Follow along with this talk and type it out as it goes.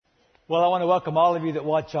Well, I want to welcome all of you that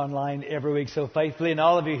watch online every week so faithfully, and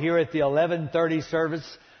all of you here at the 11:30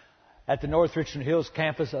 service at the North Richland Hills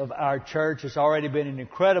campus of our church. It's already been an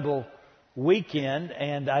incredible weekend,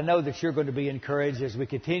 and I know that you're going to be encouraged as we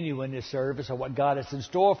continue in this service of what God has in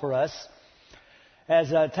store for us. As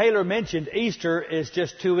Taylor mentioned, Easter is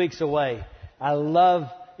just 2 weeks away. I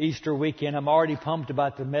love Easter weekend. I'm already pumped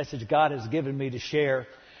about the message God has given me to share.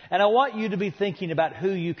 And I want you to be thinking about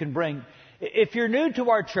who you can bring. If you're new to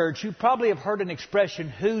our church, you probably have heard an expression,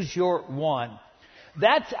 who's your one?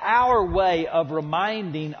 That's our way of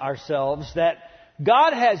reminding ourselves that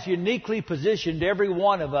God has uniquely positioned every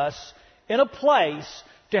one of us in a place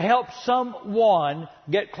to help someone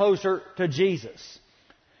get closer to Jesus.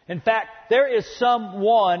 In fact, there is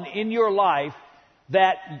someone in your life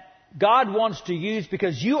that God wants to use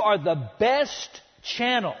because you are the best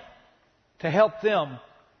channel to help them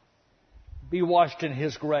be washed in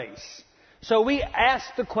His grace. So we ask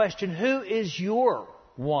the question, who is your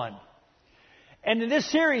one? And in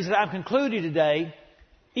this series that I'm concluding today,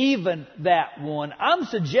 even that one, I'm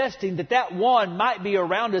suggesting that that one might be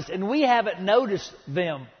around us and we haven't noticed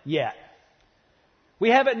them yet. We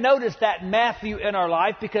haven't noticed that Matthew in our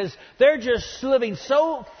life because they're just living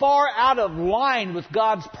so far out of line with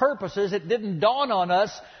God's purposes, it didn't dawn on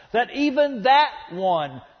us that even that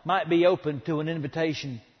one might be open to an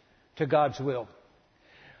invitation to God's will.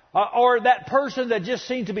 Or that person that just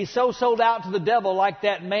seemed to be so sold out to the devil, like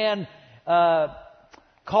that man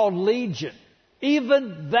called Legion.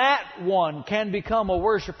 Even that one can become a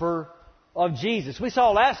worshiper of Jesus. We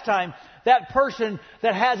saw last time that person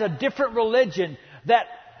that has a different religion, that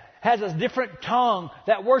has a different tongue,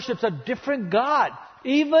 that worships a different God.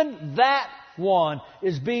 Even that one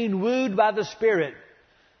is being wooed by the Spirit.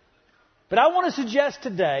 But I want to suggest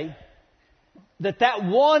today that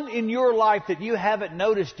one in your life that you haven't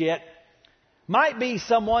noticed yet might be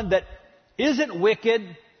someone that isn't wicked,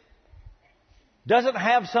 doesn't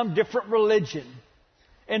have some different religion.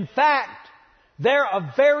 In fact, they're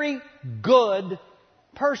a very good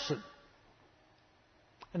person.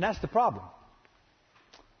 And that's the problem.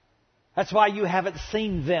 That's why you haven't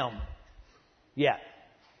seen them yet.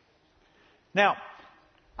 Now,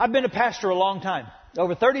 I've been a pastor a long time.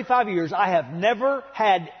 Over 35 years, I have never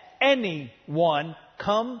had anyone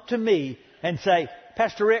come to me and say,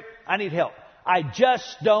 Pastor Rick, I need help. I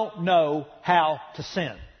just don't know how to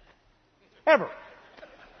sin. Ever.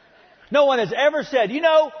 No one has ever said, you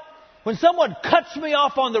know, when someone cuts me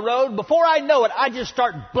off on the road, before I know it, I just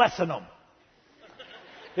start blessing them.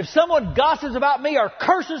 If someone gossips about me or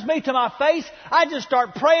curses me to my face, I just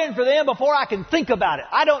start praying for them before I can think about it.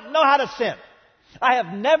 I don't know how to sin. I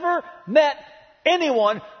have never met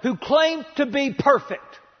anyone who claimed to be perfect.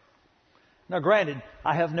 Now, granted,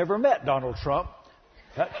 I have never met Donald Trump.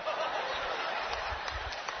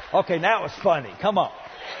 Okay, now it's funny. Come on.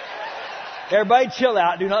 Everybody chill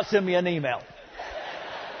out. Do not send me an email.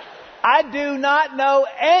 I do not know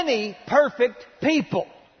any perfect people.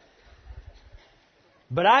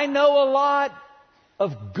 But I know a lot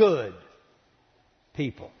of good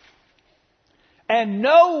people. And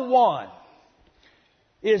no one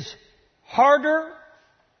is harder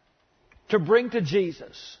to bring to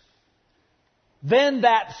Jesus than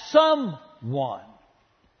that someone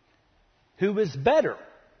who is better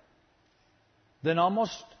than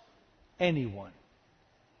almost anyone.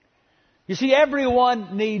 You see,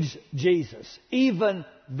 everyone needs Jesus, even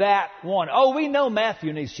that one. Oh, we know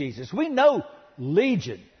Matthew needs Jesus. We know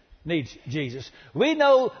Legion needs Jesus. We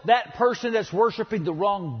know that person that's worshiping the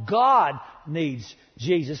wrong God needs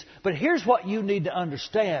Jesus. But here's what you need to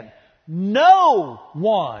understand. No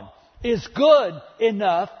one is good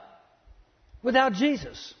enough without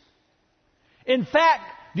Jesus. In fact,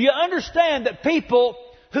 do you understand that people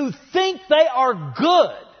who think they are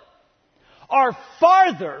good are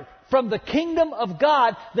farther from the kingdom of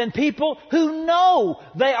God than people who know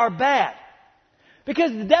they are bad?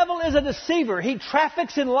 Because the devil is a deceiver. He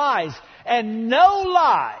traffics in lies. And no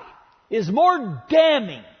lie is more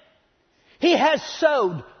damning. He has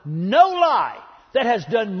sowed no lie that has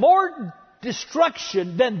done more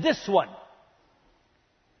destruction than this one.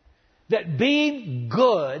 That being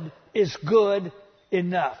good is good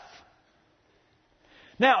enough.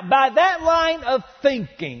 Now, by that line of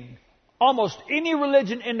thinking, almost any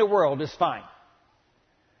religion in the world is fine.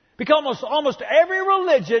 Because almost every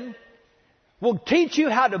religion will teach you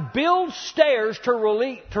how to build stairs to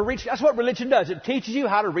reach. That's what religion does. It teaches you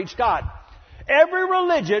how to reach God. Every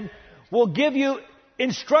religion will give you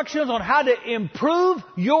instructions on how to improve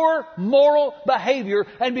your moral behavior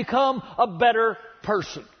and become a better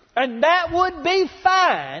person. And that would be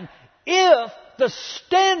fine if the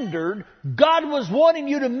standard God was wanting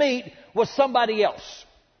you to meet was somebody else.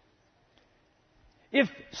 If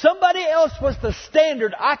somebody else was the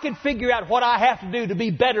standard, I could figure out what I have to do to be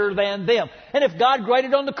better than them. And if God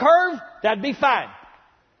graded on the curve, that'd be fine.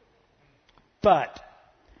 But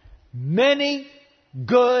many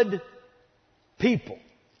good people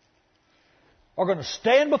are going to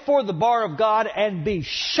stand before the bar of God and be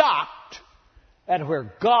shocked at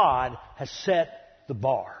where God has set the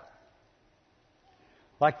bar.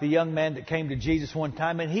 Like the young man that came to Jesus one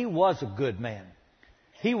time, and he was a good man.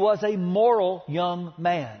 He was a moral young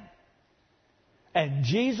man. And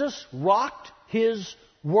Jesus rocked his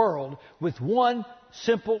world with one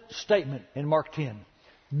simple statement in Mark 10.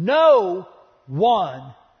 No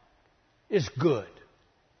one is good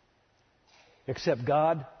except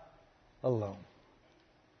God alone.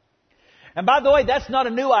 And by the way, that's not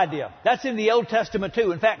a new idea. That's in the Old Testament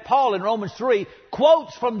too. In fact, Paul in Romans 3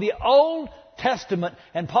 quotes from the Old Testament,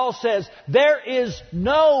 and Paul says, there is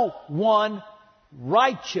no one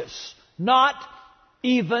righteous, not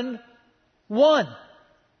even one.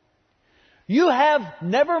 You have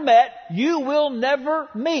never met, you will never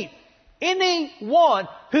meet anyone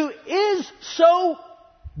who is so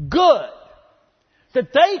good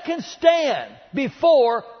that they can stand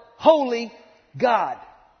before holy God.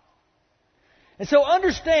 And so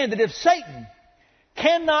understand that if Satan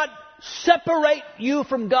cannot separate you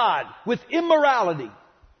from God with immorality,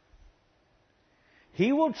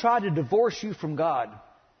 he will try to divorce you from God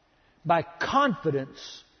by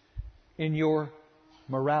confidence in your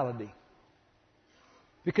morality.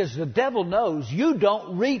 Because the devil knows you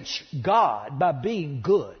don't reach God by being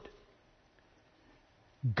good.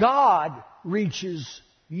 God reaches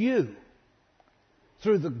you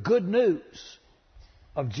through the good news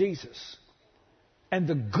of Jesus. And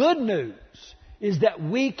the good news is that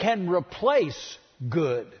we can replace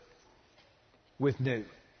good with new.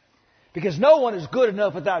 Because no one is good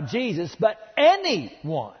enough without Jesus, but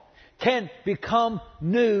anyone can become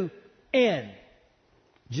new in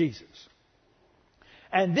Jesus.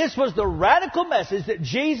 And this was the radical message that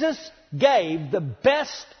Jesus gave the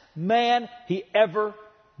best man he ever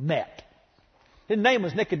met. His name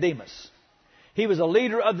was Nicodemus. He was a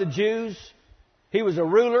leader of the Jews. He was a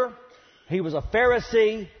ruler. He was a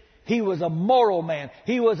Pharisee. He was a moral man.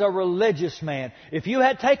 He was a religious man. If you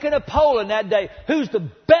had taken a poll in that day, who's the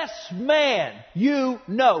best man you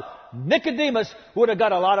know? Nicodemus would have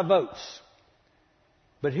got a lot of votes.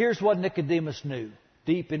 But here's what Nicodemus knew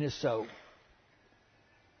deep in his soul.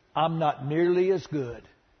 I'm not nearly as good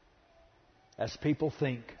as people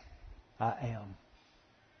think I am.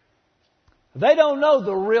 They don't know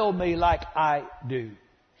the real me like I do.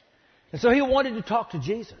 And so he wanted to talk to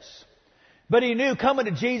Jesus. But he knew coming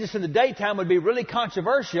to Jesus in the daytime would be really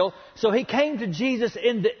controversial, so he came to Jesus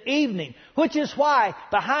in the evening, which is why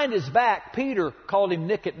behind his back, Peter called him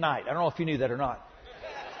Nick at night. I don't know if you knew that or not.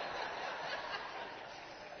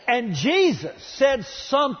 And Jesus said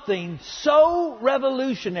something so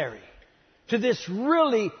revolutionary to this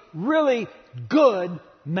really, really good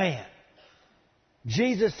man.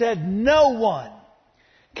 Jesus said, no one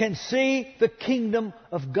can see the kingdom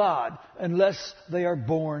of God unless they are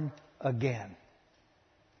born again.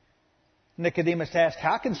 Nicodemus asked,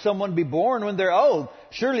 how can someone be born when they're old?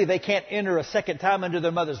 Surely they can't enter a second time into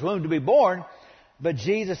their mother's womb to be born. But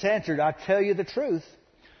Jesus answered, I tell you the truth.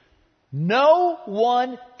 No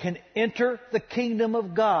one can enter the kingdom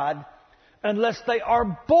of God unless they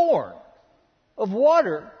are born of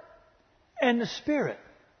water and the Spirit.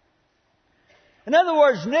 In other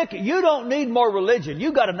words, Nick, you don't need more religion.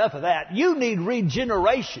 You got enough of that. You need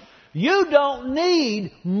regeneration. You don't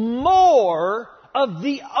need more of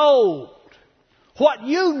the old. What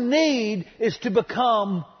you need is to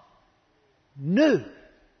become new.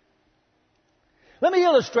 Let me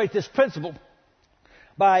illustrate this principle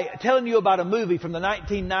by telling you about a movie from the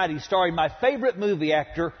 1990s starring my favorite movie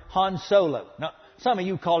actor, Han Solo. Now, some of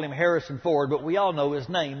you call him Harrison Ford, but we all know his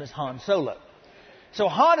name is Han Solo. So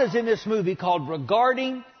Han is in this movie called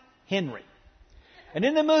Regarding Henry. And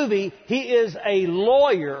in the movie, he is a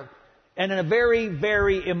lawyer and a very,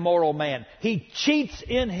 very immoral man. He cheats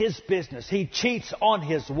in his business. He cheats on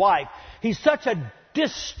his wife. He's such a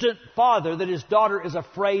distant father that his daughter is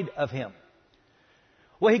afraid of him.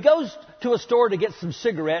 Well, he goes to a store to get some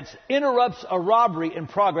cigarettes, interrupts a robbery in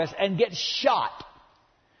progress, and gets shot.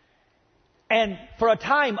 And for a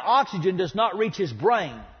time, oxygen does not reach his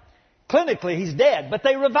brain. Clinically, he's dead, but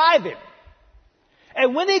they revive him.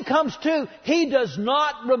 And when he comes to, he does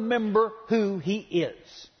not remember who he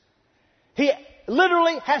is. He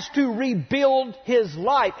literally has to rebuild his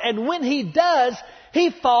life. And when he does, he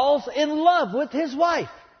falls in love with his wife.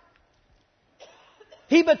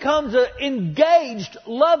 he becomes an engaged,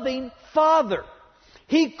 loving father.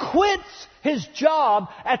 He quits his job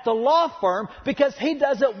at the law firm because he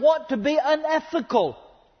doesn't want to be unethical.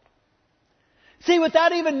 See,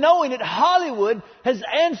 without even knowing it, Hollywood has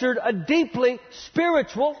answered a deeply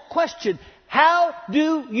spiritual question. How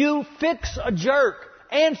do you fix a jerk?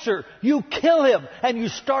 Answer, you kill him and you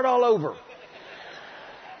start all over.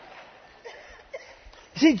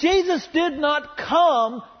 See, Jesus did not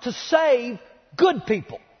come to save good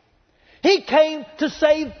people. He came to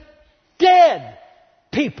save dead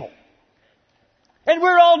people. And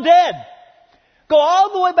we're all dead. Go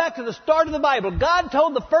all the way back to the start of the Bible. God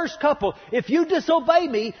told the first couple, if you disobey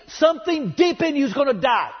me, something deep in you is going to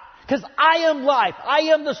die. Because I am life.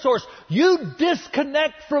 I am the source. You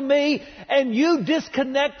disconnect from me and you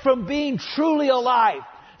disconnect from being truly alive.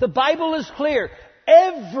 The Bible is clear.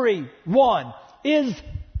 Everyone is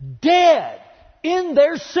dead in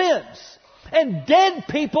their sins. And dead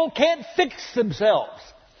people can't fix themselves.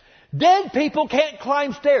 Dead people can't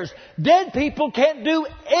climb stairs. Dead people can't do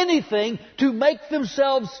anything to make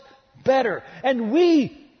themselves better. And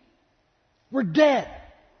we're dead.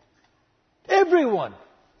 Everyone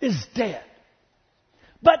is dead.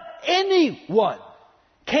 But anyone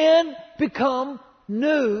can become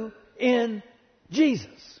new in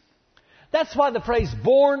Jesus. That's why the phrase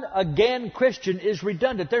born again Christian is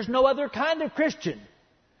redundant. There's no other kind of Christian.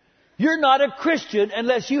 You're not a Christian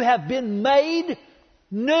unless you have been made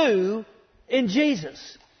new in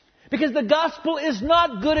Jesus. Because the gospel is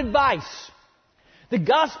not good advice. The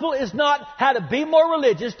gospel is not how to be more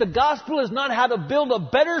religious. The gospel is not how to build a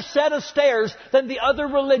better set of stairs than the other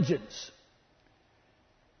religions.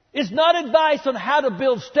 It's not advice on how to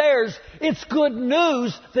build stairs. It's good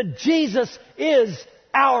news that Jesus is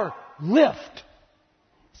our lift.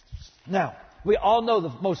 Now, we all know the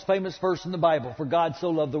most famous verse in the Bible. For God so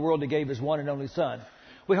loved the world, He gave His one and only Son.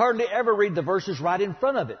 We hardly ever read the verses right in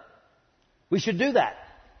front of it. We should do that.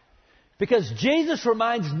 Because Jesus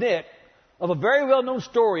reminds Nick of a very well-known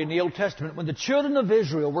story in the Old Testament when the children of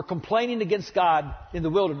Israel were complaining against God in the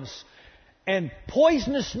wilderness. And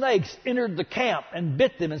poisonous snakes entered the camp and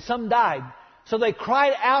bit them, and some died. So they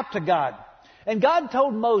cried out to God. And God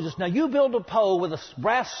told Moses, now you build a pole with a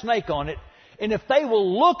brass snake on it, and if they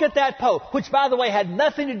will look at that pole, which by the way had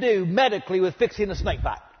nothing to do medically with fixing a snake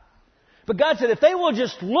bite. But God said, if they will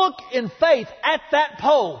just look in faith at that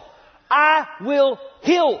pole, I will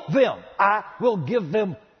heal them. I will give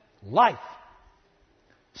them life.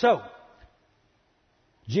 So,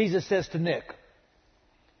 Jesus says to Nick,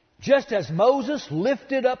 just as Moses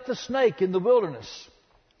lifted up the snake in the wilderness,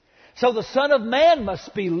 so the Son of Man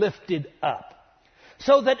must be lifted up,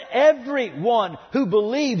 so that everyone who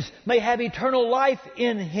believes may have eternal life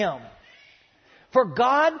in Him. For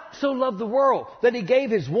God so loved the world that He gave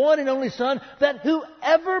His one and only Son, that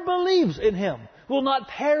whoever believes in Him will not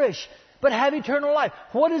perish, but have eternal life.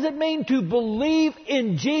 What does it mean to believe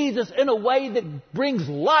in Jesus in a way that brings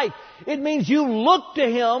life? It means you look to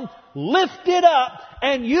Him, lift it up,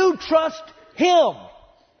 and you trust Him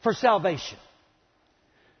for salvation.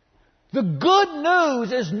 The good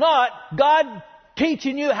news is not God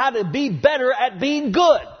teaching you how to be better at being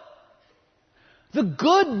good. The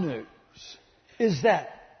good news is that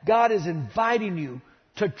God is inviting you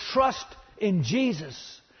to trust in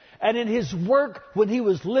Jesus and in His work when He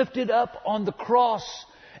was lifted up on the cross.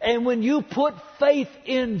 And when you put faith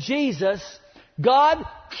in Jesus, God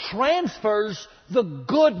transfers the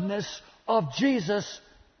goodness of Jesus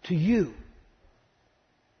to you.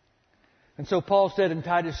 And so Paul said in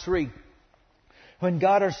Titus 3, when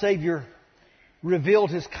God our Savior revealed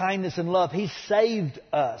His kindness and love, He saved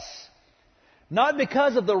us. Not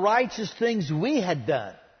because of the righteous things we had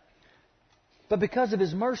done, but because of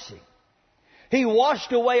His mercy. He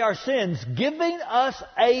washed away our sins, giving us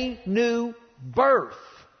a new birth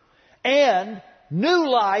and new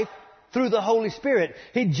life through the Holy Spirit.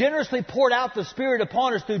 He generously poured out the Spirit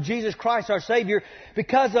upon us through Jesus Christ our Savior.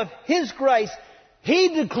 Because of His grace,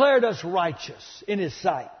 He declared us righteous in His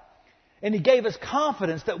sight. And He gave us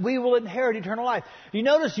confidence that we will inherit eternal life. You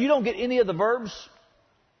notice you don't get any of the verbs?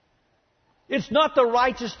 It's not the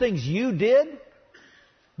righteous things you did.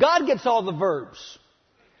 God gets all the verbs.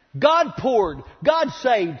 God poured. God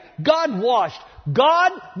saved. God washed.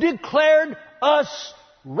 God declared us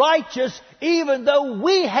righteous even though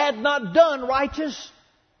we had not done righteous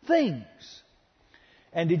things.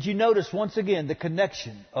 And did you notice once again the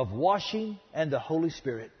connection of washing and the Holy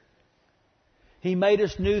Spirit? He made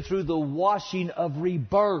us new through the washing of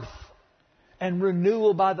rebirth and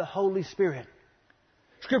renewal by the Holy Spirit.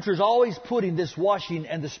 Scripture is always putting this washing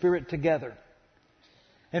and the Spirit together.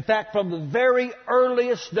 In fact, from the very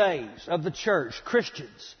earliest days of the church,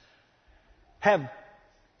 Christians have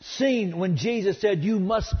seen when Jesus said, "You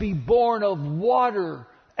must be born of water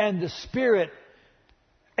and the Spirit,"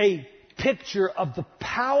 a picture of the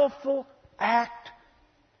powerful act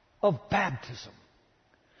of baptism,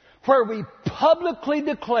 where we publicly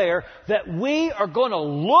declare that we are going to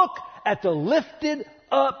look at the lifted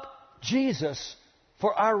up Jesus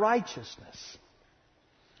for our righteousness.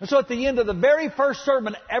 And so at the end of the very first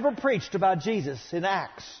sermon ever preached about Jesus in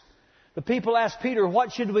Acts, the people asked Peter,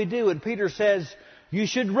 "What should we do?" And Peter says, "You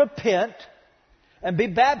should repent and be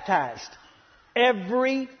baptized,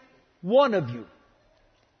 every one of you,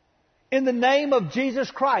 in the name of Jesus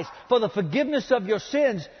Christ, for the forgiveness of your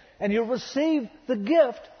sins, and you'll receive the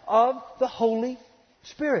gift of the Holy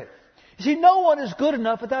Spirit." You see, no one is good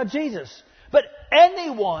enough without Jesus. But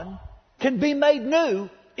anyone can be made new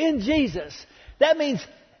in Jesus. That means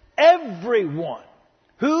everyone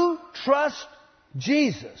who trusts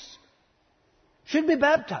Jesus should be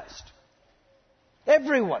baptized.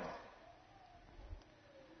 Everyone.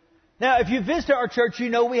 Now, if you visit our church, you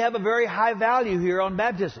know we have a very high value here on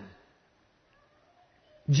baptism.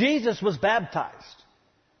 Jesus was baptized.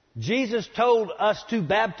 Jesus told us to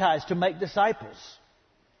baptize, to make disciples.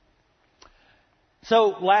 So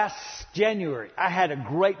last January, I had a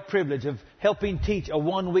great privilege of helping teach a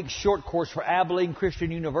one-week short course for Abilene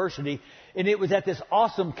Christian University. And it was at this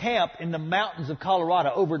awesome camp in the mountains of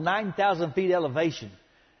Colorado, over 9,000 feet elevation.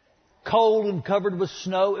 Cold and covered with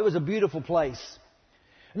snow. It was a beautiful place.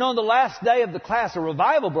 And on the last day of the class, a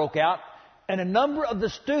revival broke out, and a number of the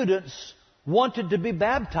students wanted to be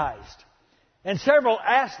baptized. And several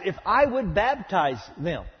asked if I would baptize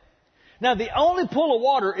them. Now, the only pool of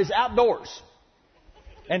water is outdoors.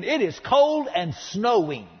 And it is cold and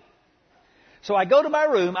snowing. So I go to my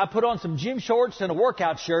room, I put on some gym shorts and a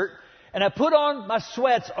workout shirt, and I put on my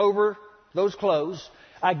sweats over those clothes.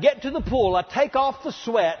 I get to the pool, I take off the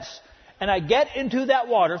sweats, and I get into that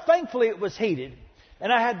water. Thankfully, it was heated.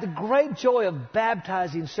 And I had the great joy of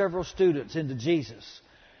baptizing several students into Jesus.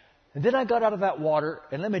 And then I got out of that water,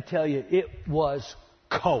 and let me tell you, it was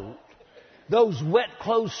cold. Those wet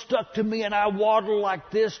clothes stuck to me, and I waddled like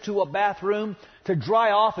this to a bathroom to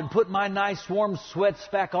dry off and put my nice warm sweats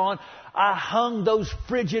back on. I hung those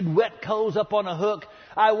frigid wet clothes up on a hook.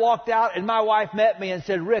 I walked out, and my wife met me and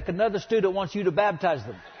said, "Rick, another student wants you to baptize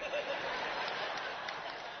them."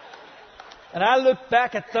 And I looked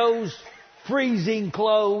back at those freezing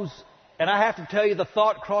clothes, and I have to tell you, the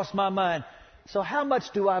thought crossed my mind, so how much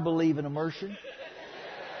do I believe in immersion?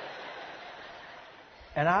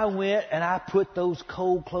 And I went and I put those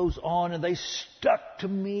cold clothes on, and they stuck to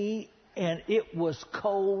me, and it was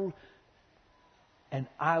cold, and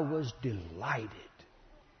I was delighted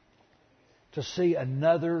to see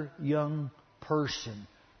another young person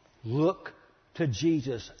look to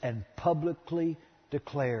Jesus and publicly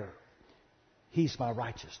declare, "He's my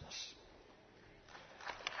righteousness."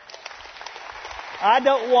 I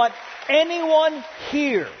don't want anyone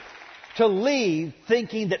here to leave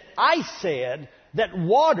thinking that I said that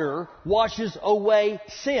water washes away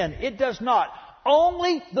sin. It does not.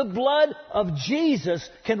 Only the blood of Jesus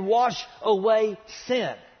can wash away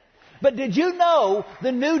sin. But did you know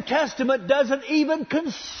the New Testament doesn't even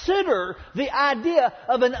consider the idea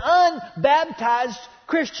of an unbaptized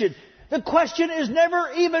Christian? The question is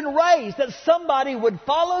never even raised that somebody would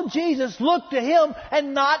follow Jesus, look to Him,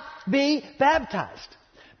 and not be baptized.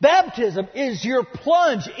 Baptism is your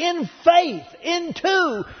plunge in faith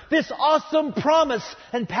into this awesome promise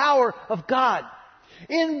and power of God.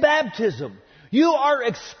 In baptism, you are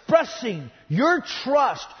expressing your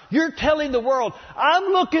trust. You're telling the world, "I'm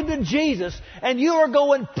looking to Jesus," and you are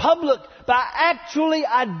going public by actually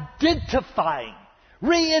identifying,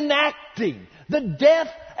 reenacting the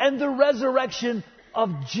death and the resurrection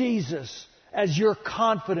of Jesus as your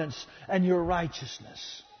confidence and your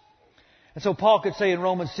righteousness. And so Paul could say in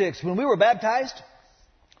Romans 6, when we were baptized,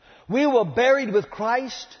 we were buried with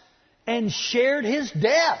Christ and shared His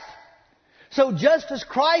death. So just as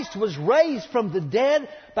Christ was raised from the dead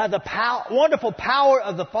by the wonderful power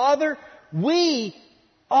of the Father, we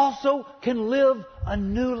also can live a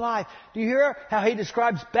new life. Do you hear how he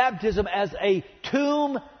describes baptism as a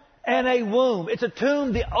tomb and a womb? It's a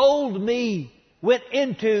tomb the old me went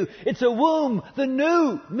into. It's a womb the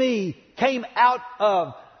new me came out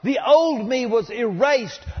of. The old me was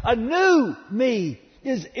erased. A new me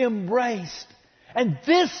is embraced. And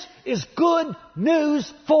this is good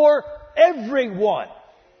news for everyone.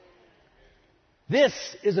 This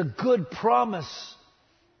is a good promise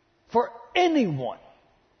for anyone.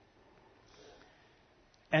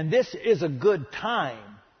 And this is a good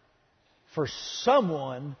time for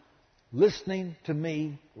someone listening to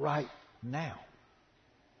me right now.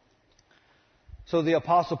 So the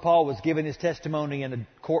Apostle Paul was giving his testimony in a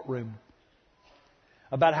courtroom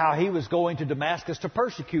about how he was going to Damascus to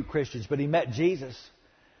persecute Christians, but he met Jesus.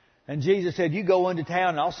 And Jesus said, you go into town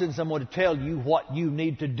and I'll send someone to tell you what you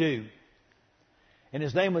need to do. And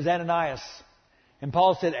his name was Ananias. And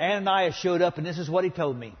Paul said, Ananias showed up and this is what he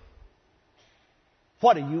told me.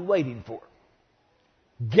 What are you waiting for?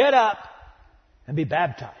 Get up and be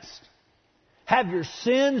baptized. Have your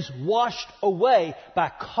sins washed away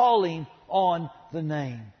by calling on the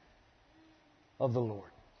name of the Lord.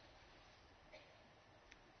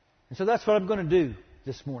 And so that's what I'm going to do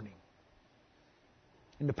this morning.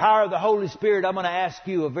 In the power of the Holy Spirit, I'm going to ask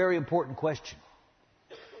you a very important question.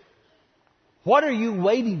 What are you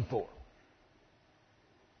waiting for?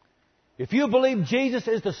 If you believe Jesus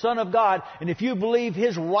is the Son of God, and if you believe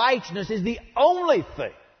His righteousness is the only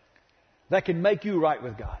thing that can make you right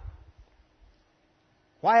with God,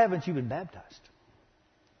 why haven't you been baptized?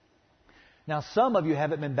 Now, some of you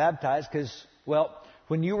haven't been baptized because, well,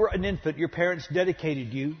 when you were an infant, your parents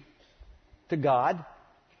dedicated you to God.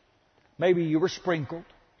 Maybe you were sprinkled.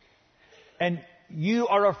 And you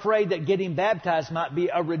are afraid that getting baptized might be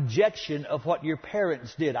a rejection of what your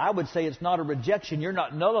parents did. I would say it's not a rejection. You're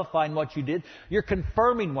not nullifying what you did. You're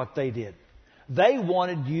confirming what they did. They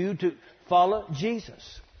wanted you to follow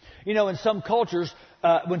Jesus. You know, in some cultures,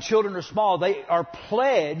 when children are small, they are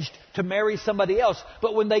pledged to marry somebody else.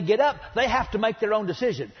 But when they get up, they have to make their own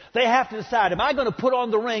decision. They have to decide, am I going to put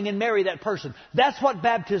on the ring and marry that person? That's what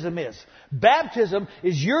baptism is. Baptism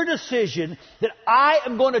is your decision that I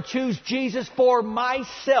am going to choose Jesus for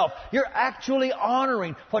myself. You're actually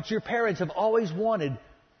honoring what your parents have always wanted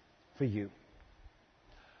for you.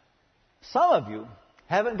 Some of you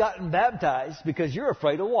haven't gotten baptized because you're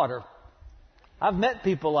afraid of water. I've met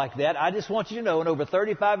people like that. I just want you to know, in over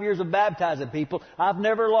 35 years of baptizing people, I've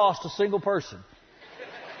never lost a single person.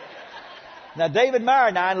 Now, David Meyer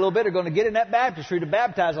and I in a little bit are going to get in that baptistry to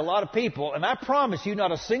baptize a lot of people, and I promise you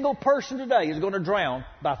not a single person today is going to drown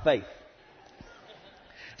by faith.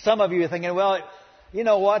 Some of you are thinking, well, you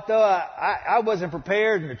know what, though? I wasn't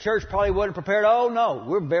prepared, and the church probably wasn't prepared. Oh, no,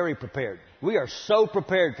 we're very prepared. We are so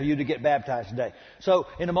prepared for you to get baptized today. So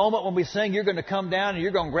in a moment when we sing, you're going to come down and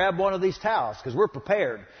you're going to grab one of these towels because we're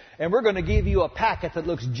prepared. And we're going to give you a packet that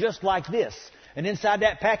looks just like this. And inside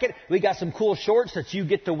that packet, we got some cool shorts that you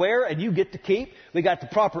get to wear and you get to keep. We got the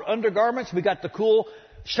proper undergarments. We got the cool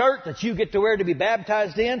shirt that you get to wear to be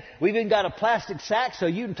baptized in. We've even got a plastic sack so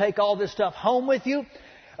you can take all this stuff home with you.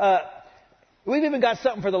 We've even got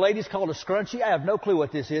something for the ladies called a scrunchie. I have no clue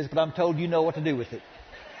what this is, but I'm told you know what to do with it.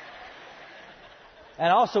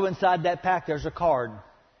 And also inside that pack, there's a card.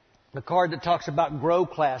 The card that talks about Grow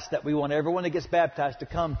Class that we want everyone that gets baptized to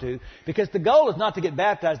come to. Because the goal is not to get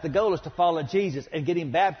baptized. The goal is to follow Jesus. And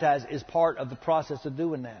getting baptized is part of the process of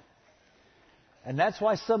doing that. And that's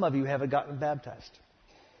why some of you haven't gotten baptized.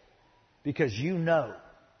 Because you know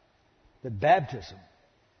that baptism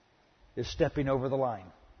is stepping over the line.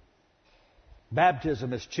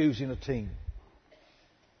 Baptism is choosing a team.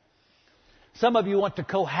 Some of you want to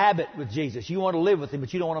cohabit with Jesus. You want to live with Him,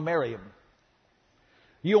 but you don't want to marry Him.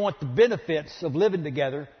 You want the benefits of living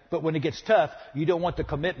together, but when it gets tough, you don't want the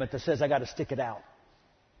commitment that says, I got to stick it out.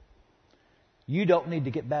 You don't need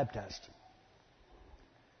to get baptized.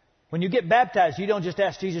 When you get baptized, you don't just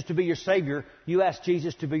ask Jesus to be your Savior. You ask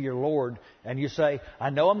Jesus to be your Lord. And you say, I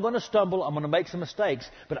know I'm going to stumble. I'm going to make some mistakes.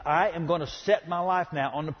 But I am going to set my life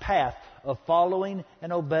now on the path of following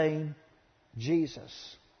and obeying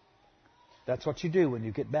Jesus. That's what you do when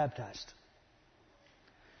you get baptized.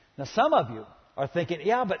 Now, some of you are thinking,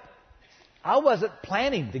 yeah, but I wasn't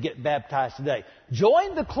planning to get baptized today.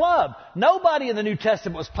 Join the club. Nobody in the New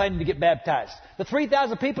Testament was planning to get baptized. The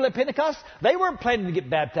 3,000 people at Pentecost, they weren't planning to get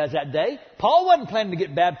baptized that day. Paul wasn't planning to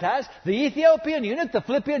get baptized. The Ethiopian eunuch, the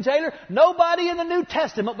Philippian jailer, nobody in the New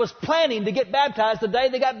Testament was planning to get baptized the day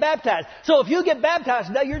they got baptized. So if you get baptized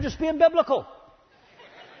today, you're just being biblical.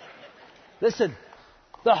 Listen,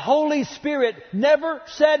 the Holy Spirit never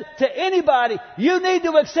said to anybody, you need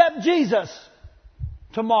to accept Jesus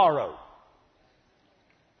tomorrow.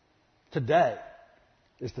 Today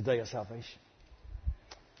is the day of salvation.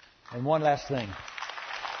 And one last thing.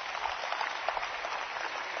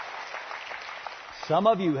 Some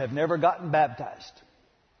of you have never gotten baptized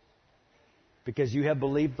because you have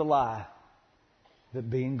believed the lie that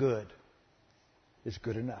being good is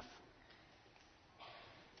good enough.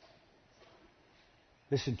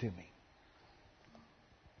 Listen to me.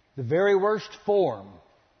 The very worst form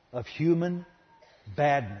of human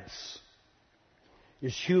badness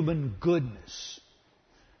is human goodness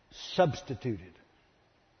substituted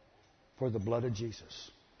for the blood of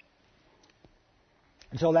Jesus.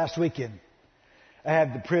 And so last weekend, I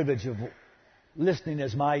had the privilege of listening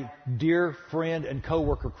as my dear friend and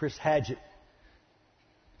co-worker Chris Hadgett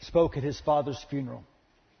spoke at his father's funeral.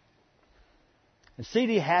 And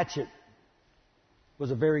C.D. Hatchett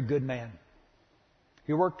was a very good man.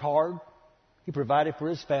 He worked hard. He provided for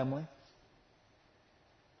his family.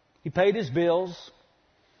 He paid his bills.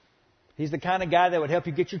 He's the kind of guy that would help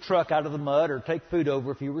you get your truck out of the mud or take food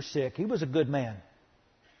over if you were sick. He was a good man.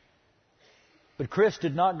 But Chris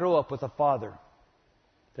did not grow up with a father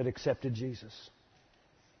that accepted Jesus.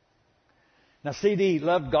 Now, C.D.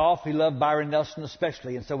 loved golf. He loved Byron Nelson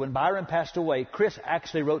especially. And so when Byron passed away, Chris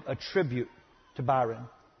actually wrote a tribute to Byron.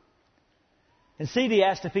 And C.D.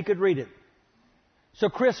 asked if he could read it. So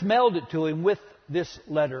Chris mailed it to him with this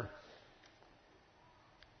letter.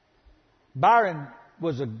 Byron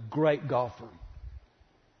was a great golfer.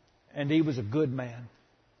 And he was a good man.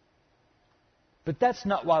 But that's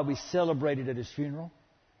not why we celebrated at his funeral.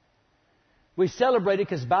 We celebrated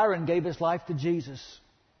because Byron gave his life to Jesus.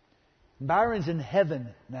 Byron's in heaven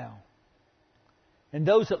now. And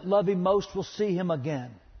those that love him most will see him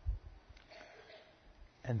again.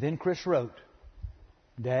 And then Chris wrote,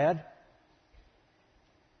 Dad,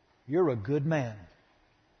 you're a good man.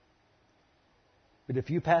 But if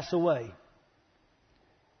you pass away,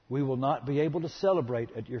 we will not be able to celebrate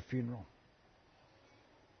at your funeral.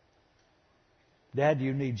 Dad,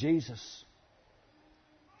 you need Jesus.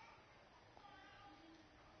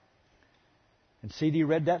 And C.D.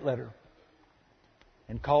 read that letter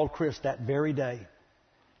and called Chris that very day.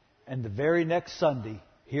 And the very next Sunday,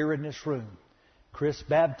 here in this room, Chris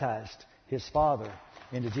baptized his father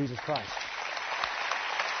into Jesus Christ.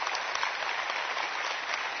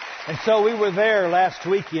 And so we were there last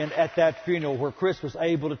weekend at that funeral where Chris was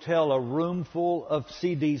able to tell a room full of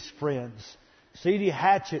C.D.'s friends. C.D.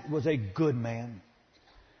 Hatchett was a good man.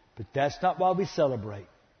 But that's not why we celebrate.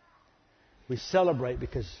 We celebrate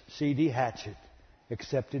because C.D. Hatchett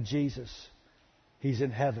accepted Jesus. He's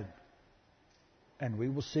in heaven. And we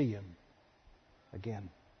will see him again.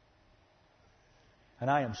 And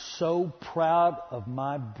I am so proud of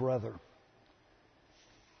my brother.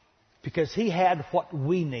 Because he had what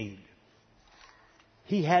we need.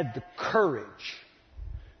 He had the courage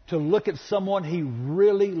to look at someone he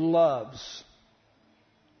really loves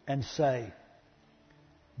and say,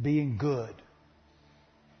 being good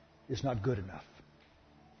is not good enough.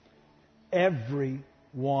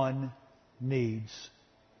 Everyone needs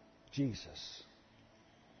Jesus.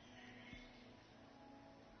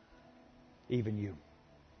 Even you.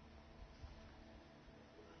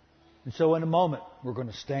 And so in a moment, we're going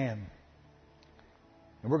to stand.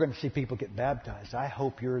 And we're going to see people get baptized. I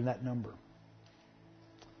hope you're in that number.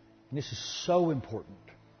 And this is so important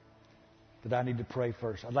that I need to pray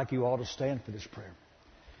first. I'd like you all to stand for this prayer.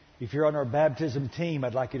 If you're on our baptism team,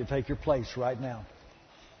 I'd like you to take your place right now.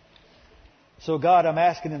 So God, I'm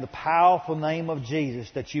asking in the powerful name of Jesus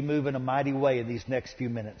that you move in a mighty way in these next few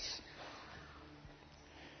minutes.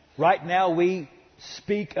 Right now we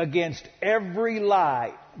speak against every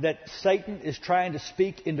lie that Satan is trying to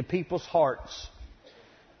speak into people's hearts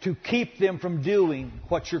to keep them from doing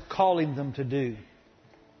what you're calling them to do.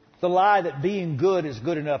 The lie that being good is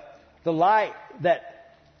good enough. The lie that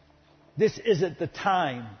this isn't the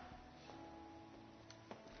time.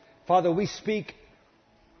 Father, we speak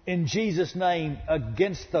in Jesus' name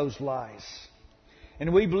against those lies.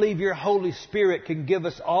 And we believe your Holy Spirit can give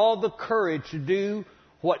us all the courage to do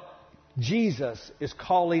what Jesus is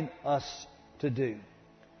calling us to do.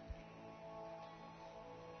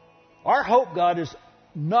 Our hope, God, is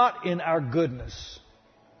not in our goodness.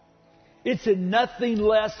 It's in nothing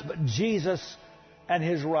less but Jesus and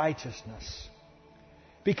His righteousness.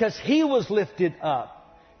 Because He was lifted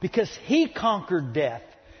up. Because He conquered death.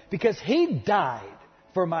 Because He died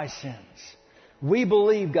for my sins. We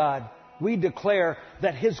believe, God, we declare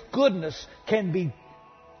that His goodness can be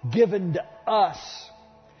given to us.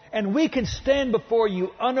 And we can stand before you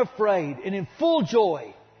unafraid and in full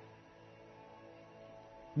joy,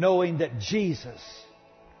 knowing that Jesus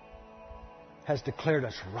has declared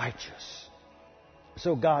us righteous.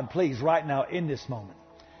 So God, please, right now in this moment,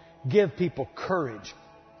 give people courage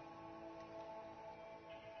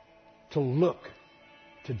to look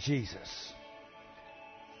to Jesus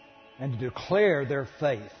and to declare their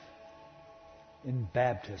faith in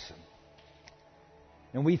baptism.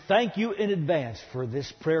 And we thank you in advance for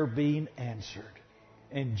this prayer being answered.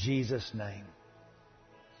 In Jesus' name.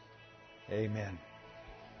 Amen.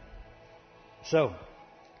 So,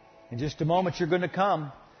 in just a moment you're going to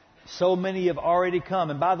come So many have already come.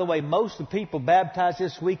 And by the way, most of the people baptized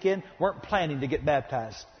this weekend weren't planning to get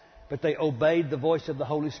baptized, but they obeyed the voice of the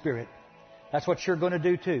Holy Spirit. That's what you're going to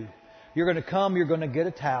do too. You're going to come, you're going to get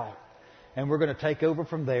a towel, and we're going to take over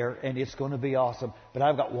from there, and it's going to be awesome. But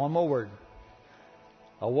I've got one more word.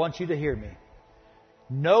 I want you to hear me.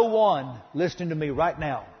 No one listening to me right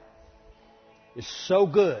now is so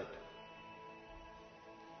good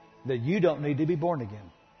that you don't need to be born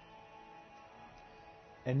again.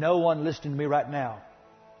 And no one listening to me right now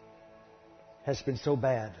has been so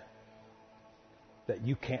bad that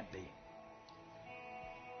you can't be.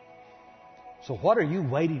 So what are you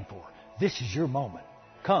waiting for? This is your moment.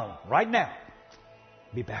 Come right now.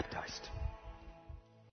 Be baptized.